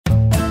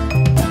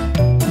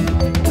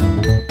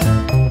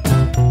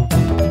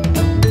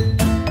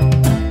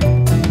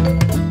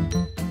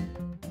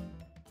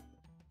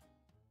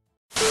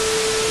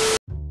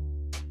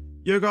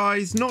Yo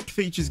guys, Not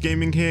Features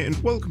Gaming here and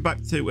welcome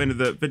back to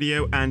another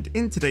video, and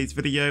in today's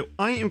video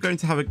I am going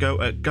to have a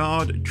go at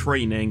guard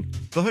training.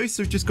 The hosts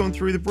have just gone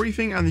through the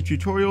briefing and the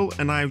tutorial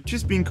and I've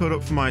just been caught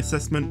up for my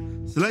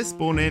assessment, so let's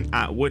spawn in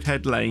at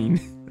Woodhead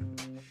Lane.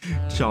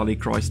 Charlie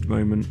Christ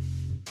moment.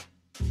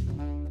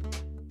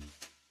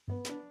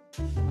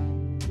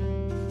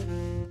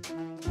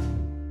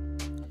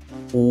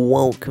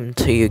 Welcome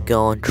to your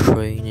guard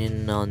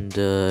training and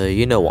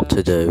you know what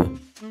to do.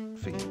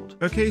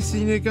 Okay,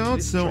 senior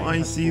guard, so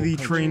I see the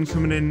train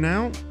coming in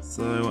now,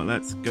 so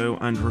let's go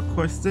and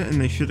request it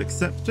and they should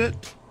accept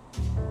it.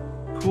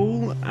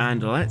 Cool,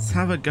 and let's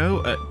have a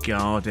go at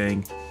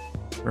guarding.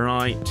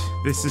 Right,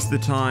 this is the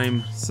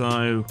time,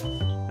 so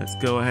let's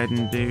go ahead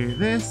and do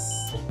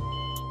this,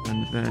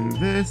 and then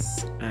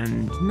this,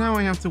 and now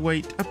I have to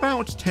wait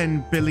about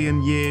 10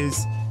 billion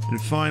years,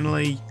 and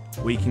finally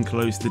we can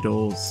close the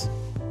doors.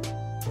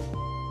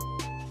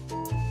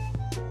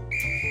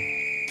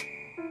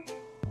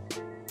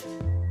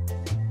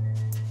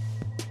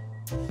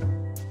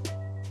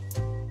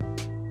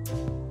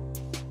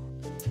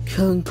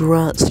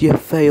 Congrats, you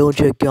failed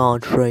your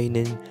guard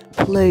training.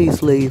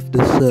 Please leave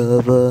the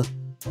server.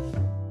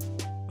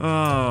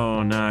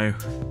 Oh no.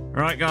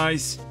 Alright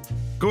guys,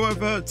 go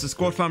over to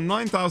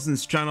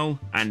SquadFam9000's channel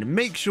and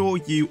make sure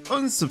you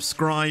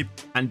unsubscribe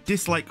and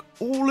dislike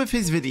all of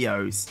his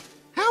videos.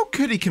 How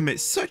could he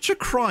commit such a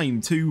crime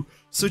to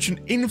such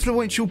an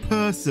influential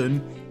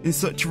person in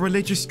such a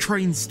religious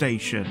train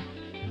station?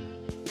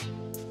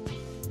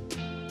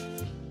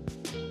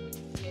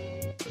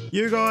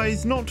 Yo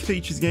guys, Not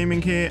Features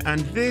Gaming here, and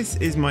this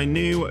is my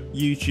new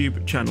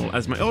YouTube channel,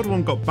 as my old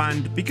one got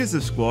banned because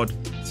of Squad,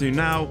 so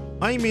now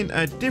I'm in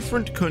a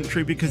different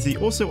country because he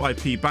also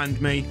IP banned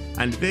me,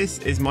 and this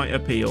is my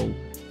appeal,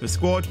 for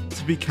Squad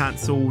to be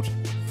cancelled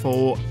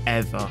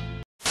forever.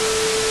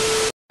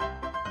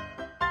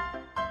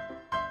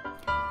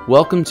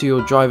 Welcome to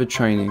your driver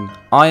training.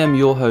 I am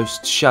your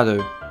host,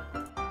 Shadow.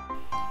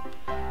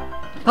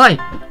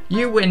 Hi,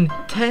 you win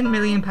 £10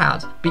 million,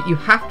 but you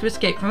have to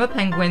escape from a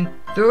penguin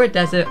through a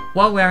desert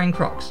while wearing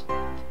Crocs.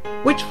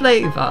 Which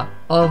flavour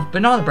of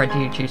banana bread do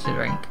you choose to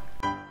drink?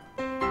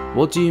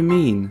 What do you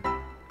mean?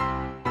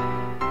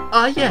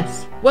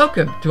 Yes,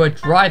 welcome to a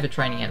driver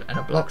training and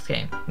a blocks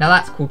game. Now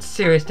that's called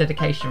serious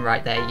dedication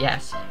right there,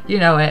 yes, you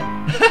know it.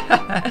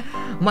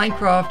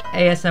 Minecraft,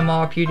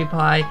 ASMR,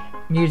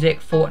 PewDiePie, music,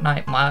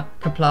 Fortnite,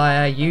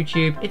 Markiplier,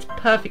 YouTube, it's a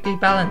perfectly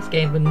balanced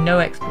game with no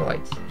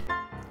exploits.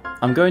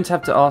 I'm going to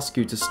have to ask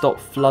you to stop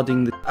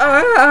flooding the—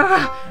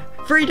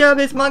 Freedom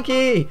is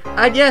monkey!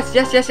 And yes!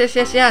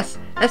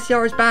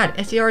 SCR is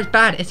bad, SCR is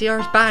bad, SCR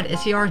is bad,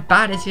 SCR is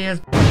bad, SCR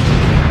is...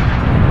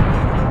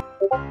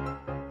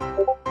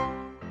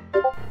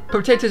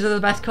 Potatoes are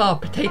the best car,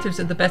 potatoes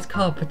are the best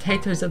car,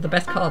 potatoes are the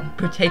best car,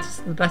 potatoes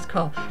are the best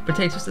car,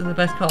 potatoes are the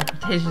best car,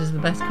 potatoes are the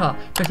best car,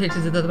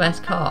 potatoes are the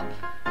best car.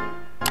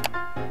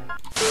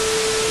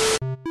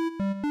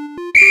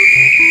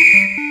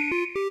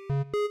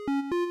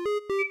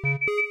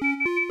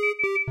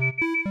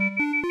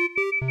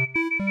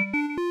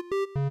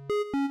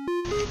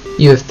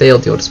 You have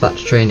failed your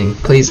dispatch training.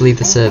 Please leave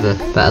the server.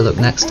 Better luck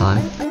next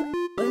time.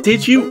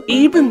 Did you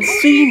even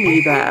see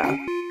me there?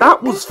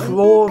 That was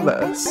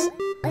flawless.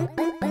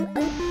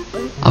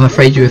 I'm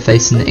afraid you were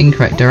facing the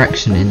incorrect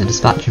direction in the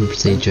dispatching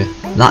procedure.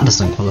 That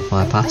doesn't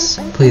qualify a pass.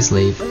 Please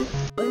leave.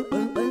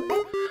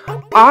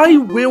 I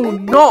will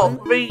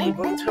not leave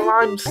until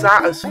I'm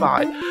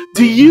satisfied.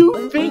 Do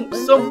you think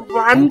some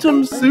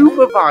random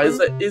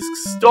supervisor is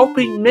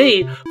stopping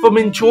me from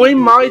enjoying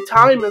my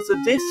time as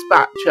a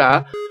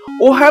dispatcher?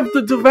 Or have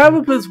the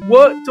developers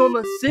worked on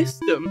a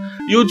system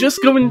you're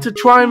just going to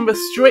try and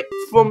restrict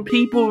from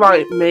people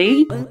like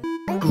me?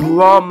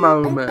 Bruh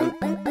moment.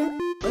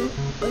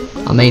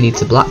 I may need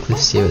to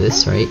blacklist you at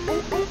this rate.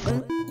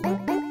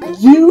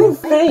 You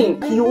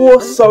think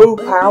you're so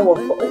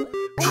powerful?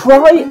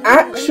 Try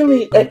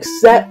actually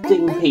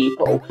accepting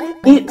people.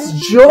 It's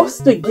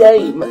just a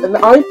game, and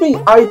I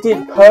think I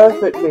did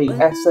perfectly,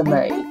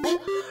 SMH.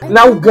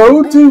 Now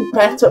go do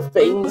better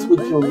things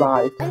with your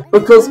life,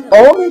 because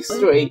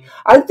honestly,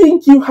 I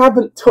think you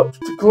haven't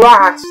touched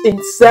grass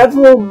in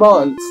several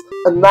months,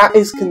 and that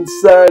is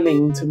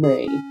concerning to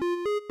me.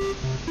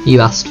 You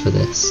asked for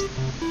this.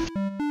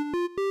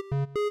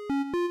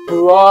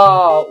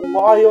 Bruh,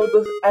 why are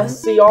the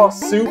SCR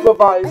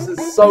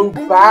supervisors so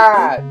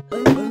bad?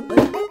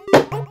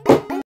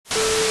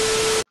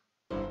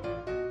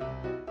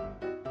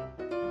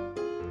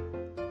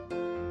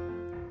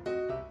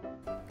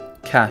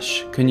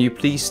 Cash, can you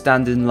please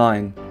stand in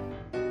line?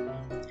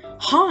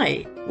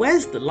 Hi,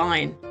 where's the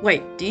line?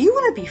 Wait, do you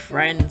want to be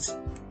friends?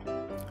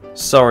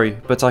 Sorry,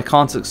 but I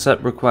can't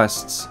accept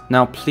requests.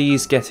 Now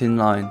please get in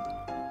line.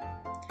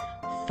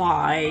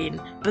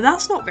 Fine, but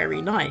that's not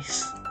very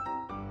nice.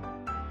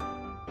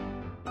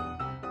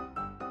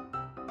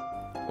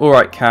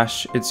 Alright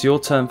Cash, it's your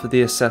turn for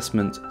the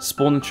assessment.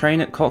 Spawn the train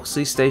at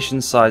Coxley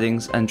Station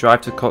sidings and drive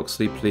to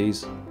Coxley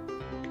please.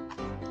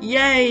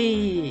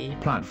 Yay!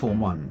 Platform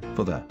 1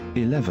 for the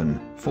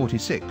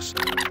 1146.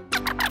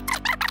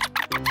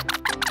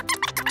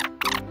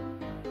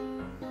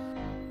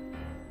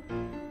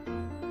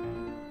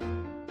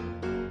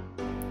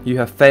 You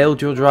have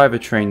failed your driver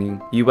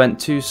training. You went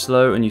too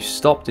slow and you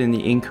stopped in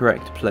the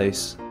incorrect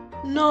place.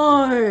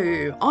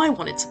 No, I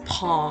wanted to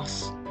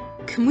pass.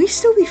 Can we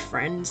still be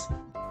friends?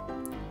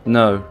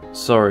 No,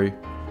 sorry.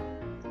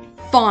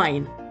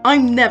 Fine.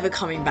 I'm never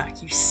coming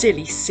back, you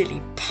silly,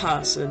 silly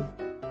person.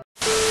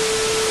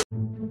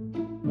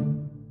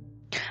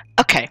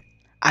 Okay,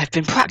 I've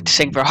been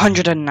practicing for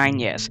 109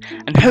 years,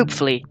 and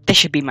hopefully this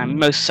should be my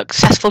most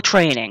successful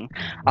training.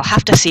 I'll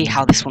have to see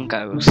how this one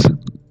goes.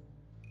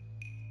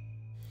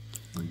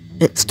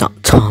 It's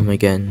that time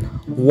again.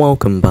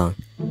 Welcome back.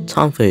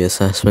 Time for the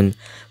assessment.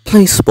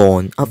 Please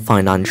spawn at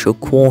Financial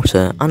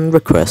Quarter and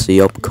request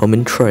the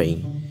upcoming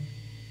train.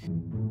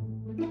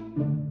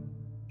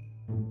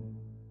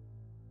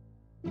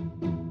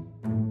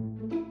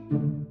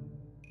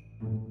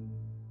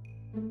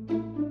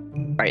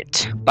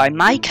 Right, by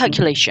my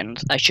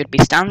calculations, I should be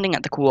standing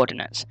at the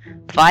coordinates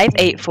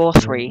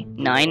 5843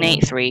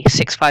 983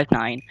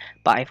 659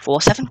 by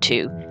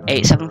 472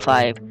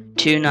 875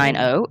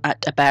 290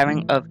 at a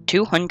bearing of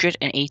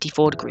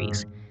 284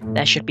 degrees.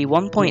 There should be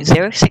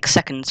 1.06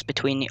 seconds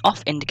between the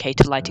off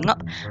indicator lighting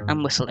up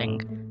and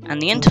whistling,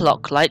 and the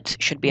interlock lights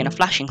should be in a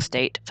flashing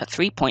state for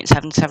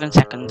 3.77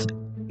 seconds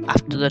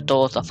after the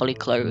doors are fully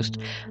closed,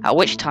 at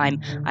which time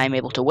I am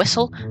able to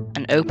whistle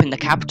and open the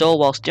cab door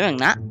whilst doing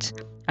that,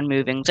 and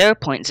moving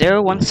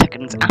 0.01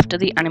 seconds after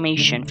the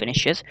animation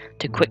finishes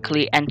to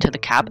quickly enter the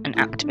cab and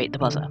activate the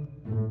buzzer.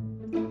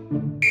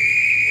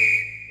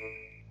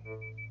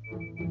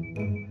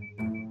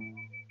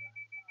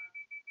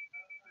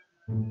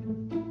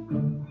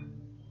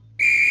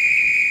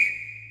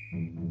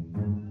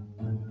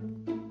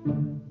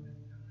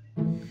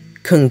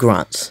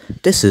 Congrats,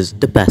 this is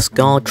the best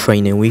guard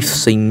training we've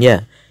seen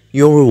yet.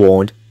 Your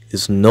reward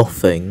is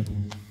nothing.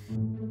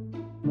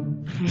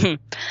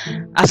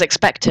 As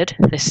expected,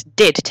 this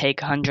did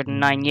take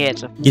 109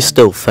 years of— You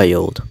still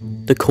failed.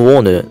 The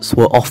coordinates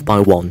were off by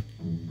 1.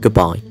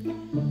 Goodbye.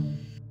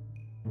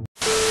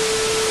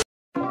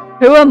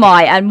 Who am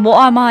I and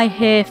what am I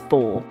here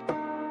for?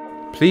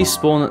 Please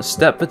spawn at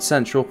Stepford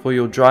Central for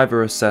your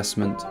driver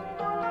assessment.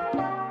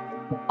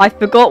 I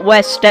forgot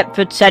where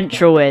Stepford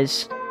Central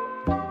is.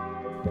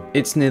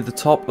 It's near the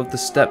top of the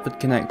Stepford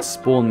Connect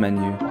spawn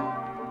menu.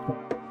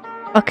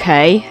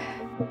 Okay.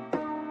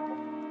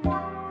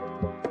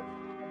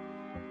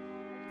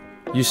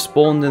 You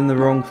spawned in the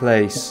wrong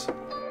place.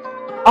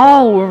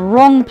 Oh,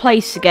 wrong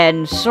place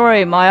again.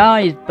 Sorry, my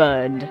eyes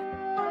burned.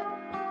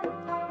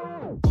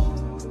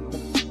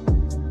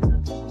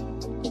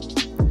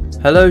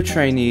 Hello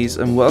trainees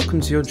and welcome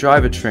to your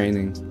driver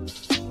training.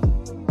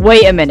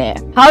 Wait a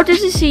minute. How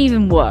does this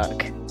even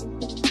work?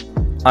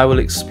 I will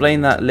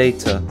explain that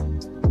later.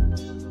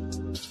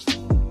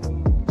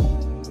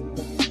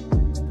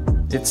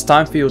 It's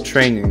time for your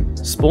training.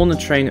 Spawn the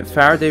train at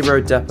Faraday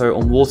Road Depot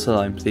on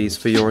Waterline please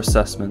for your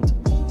assessment.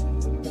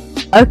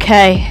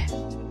 Okay.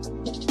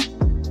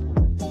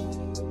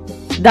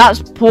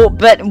 That's Port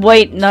Ben—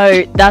 wait,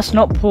 no, that's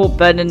not Port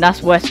Benton,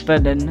 that's West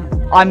Benton.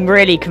 I'm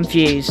really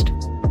confused.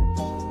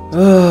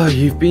 Oh,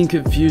 you've been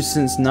confused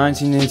since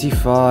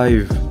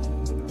 1985.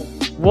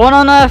 What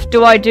on earth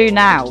do I do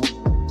now?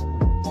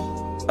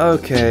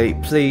 Okay,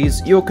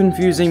 please, you're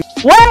confusing—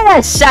 Wait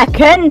a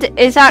second!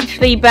 It's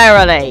actually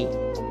Verily.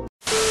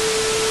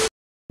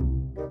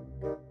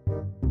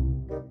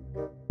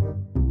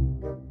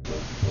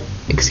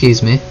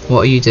 Excuse me, what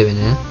are you doing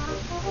here?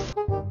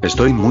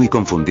 Estoy muy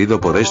confundido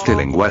por este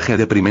lenguaje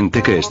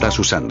deprimente que estás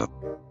usando.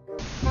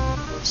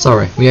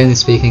 Sorry, we only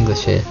speak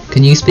English here.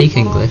 Can you speak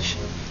English?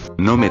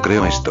 No me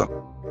creo esto.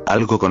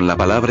 Algo con la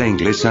palabra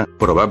inglesa,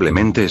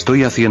 probablemente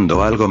estoy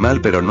haciendo algo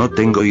mal pero no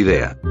tengo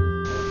idea.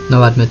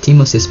 No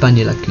admitimos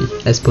español aquí.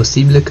 Es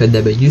posible que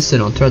debe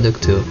usar un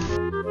traductor.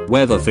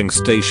 Where the thing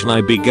station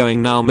I be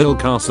going now,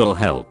 Millcastle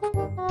help.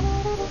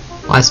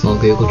 I smell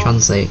Google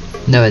Translate.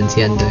 No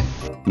entiendo.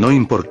 No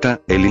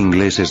importa, el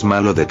inglés es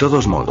malo de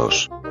todos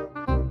modos.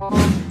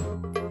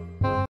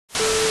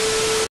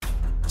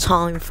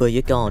 Time for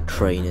your guard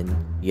training.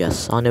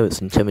 Yes, I know it's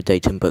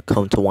intimidating, but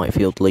come to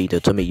Whitefield Leader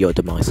to meet your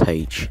demise,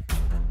 H.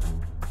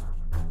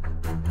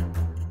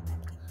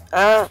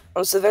 I'm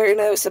so very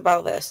nervous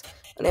about this.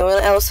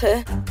 Anyone else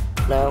here?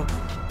 No?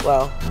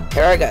 Well,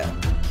 here I go.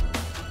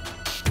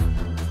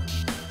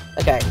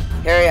 Okay,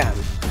 here I am.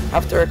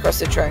 Have to request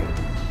the train.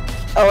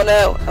 Oh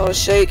no, I was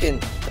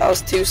shaking. That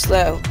was too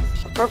slow.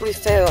 I'll probably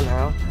fail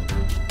now.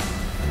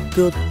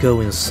 Good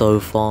going so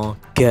far.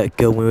 Get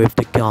going with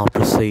the guard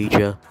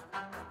procedure.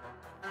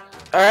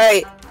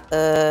 Alright,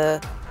 oh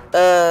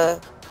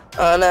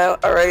no,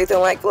 I really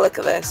don't like the look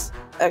of this.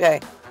 Okay,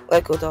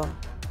 local door.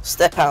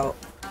 Step out.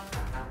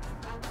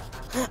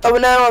 Oh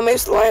no, I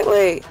moved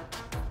slightly.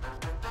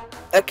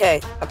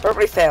 Okay, I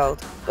probably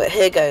failed, but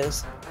here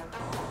goes.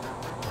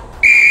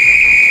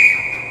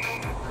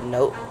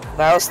 Nope,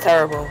 that was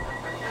terrible.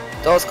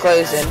 Door's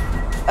closing.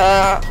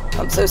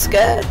 I'm so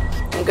scared.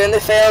 I'm going to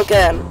fail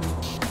again.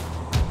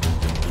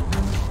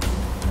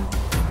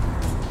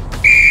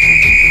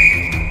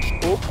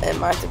 Oop, it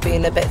might have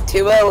been a bit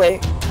too early.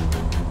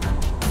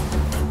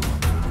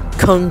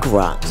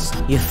 Congrats,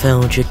 you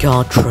failed your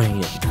guard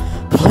training.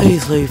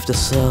 Please leave the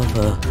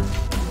server.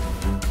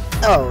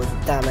 Oh,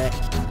 damn it.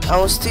 I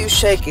was too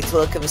shaky to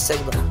look at the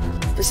signal.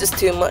 This is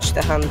too much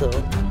to handle.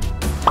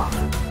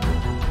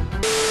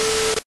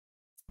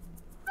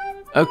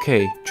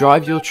 Okay,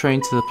 drive your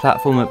train to the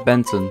platform at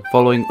Benton,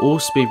 following all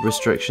speed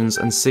restrictions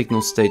and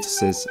signal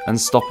statuses, and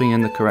stopping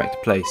in the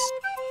correct place.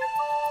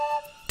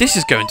 This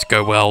is going to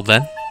go well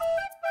then.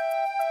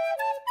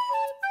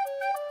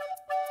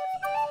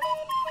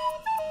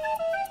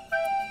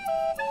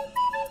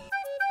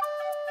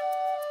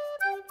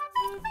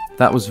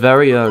 That was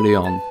very early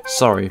on.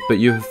 Sorry, but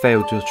you have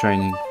failed your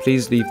training.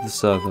 Please leave the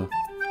server.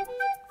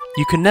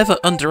 You can never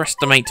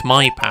underestimate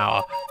my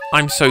power.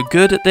 I'm so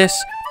good at this,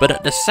 but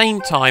at the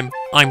same time,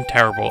 I'm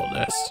terrible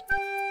at this.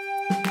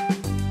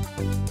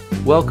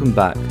 Welcome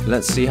back.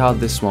 Let's see how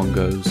this one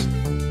goes.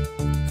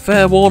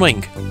 Fair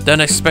warning, don't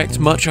expect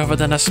much other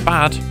than a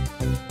spad.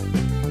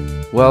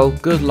 Well,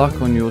 good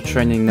luck on your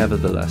training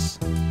nevertheless.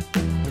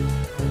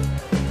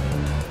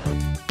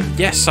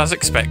 Yes, as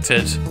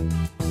expected.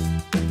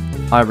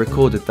 I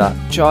recorded that.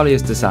 Charlie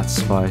is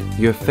dissatisfied.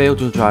 You have failed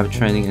your driver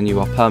training and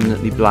you are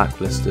permanently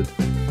blacklisted.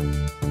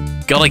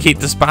 Gotta keep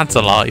the spads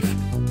alive.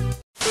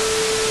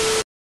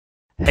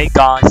 Hey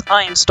guys,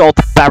 I installed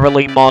the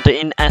Barrelly mod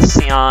in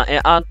SCR.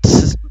 It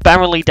adds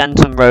Barrelly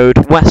Denton Road,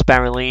 West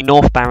Barrelly,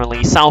 North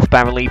Barrelly, South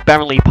Barrelly,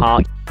 Barrelly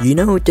Park. You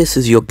know this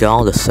is your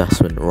guard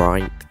assessment,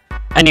 right?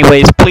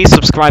 Anyways, please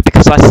subscribe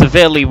because I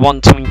severely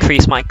want to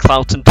increase my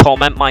clout and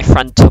torment my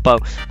friend Tubbo.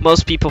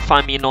 Most people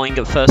find me annoying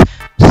at first,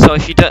 so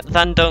if you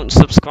don't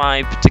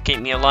subscribe to keep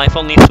me alive,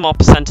 only a small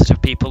percentage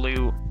of people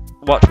who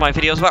watch my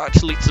videos will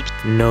actually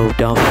subscribe. No,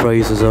 that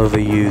phrase is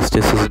overused.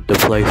 This isn't the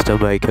place to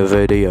make a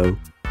video.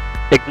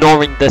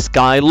 Ignoring this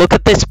guy, look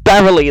at this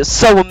Barrelly, it's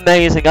so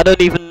amazing. I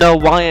don't even know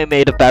why I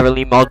made a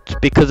Barrelly mod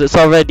because it's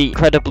already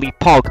incredibly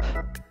pog.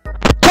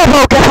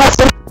 Tubbo, get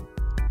faster!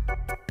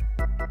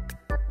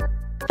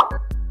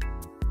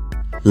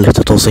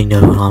 Little does he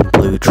know I'm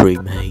Blue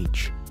Dream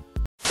Mage.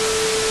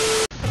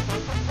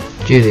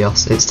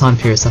 Julius, it's time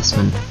for your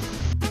assessment.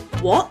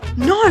 What?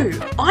 No!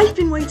 I've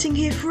been waiting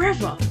here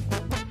forever.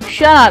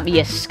 Shut up,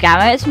 you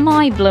scammer. It's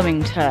my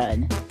blooming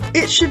turn.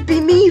 It should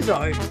be me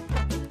though.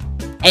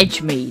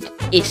 Edgemead,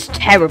 it's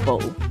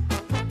terrible.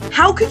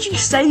 How could you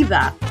say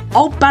that?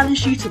 I'll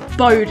banish you to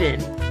Bowden.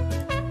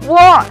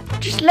 What?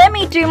 Just let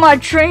me do my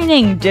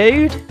training,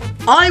 dude.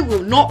 I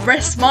will not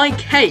rest my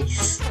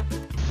case.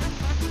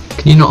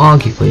 Can you not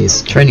argue,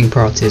 please? Training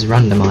priority is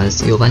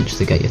randomised. You'll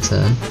eventually get your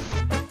turn.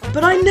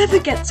 But I never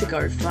get to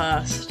go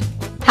first.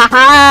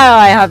 Haha!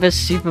 I have a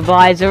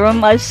supervisor on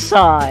my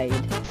side.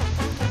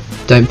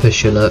 Don't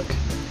push your luck.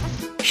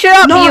 Shut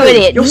up, No, you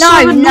idiot! you're No,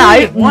 so no,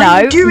 annoying. Why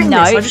are you doing no.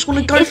 this? I just want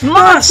to go it's first.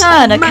 my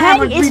turn, Oh, okay?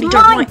 man, I it's really don't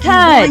my like you.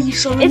 Why are turn. you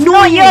so It's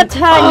not your annoying?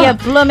 turn, you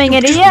blooming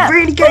You're idiot. just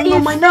really getting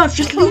on my nerves.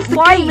 Just leave the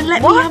game and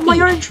let me have my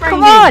own training.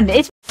 Come on,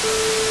 it's.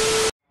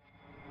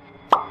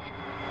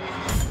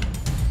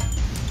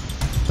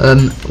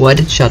 Where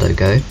did Shadow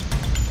go?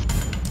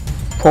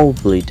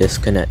 Probably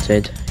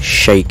disconnected,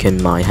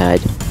 shaking my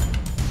head.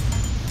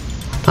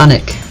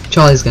 Panic!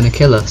 Charlie's gonna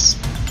kill us.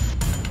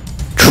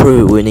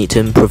 True, we need to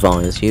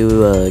improvise.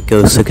 You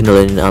go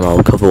signaling and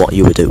I'll cover what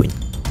you were doing.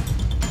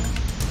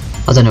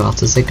 I don't know how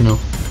to signal.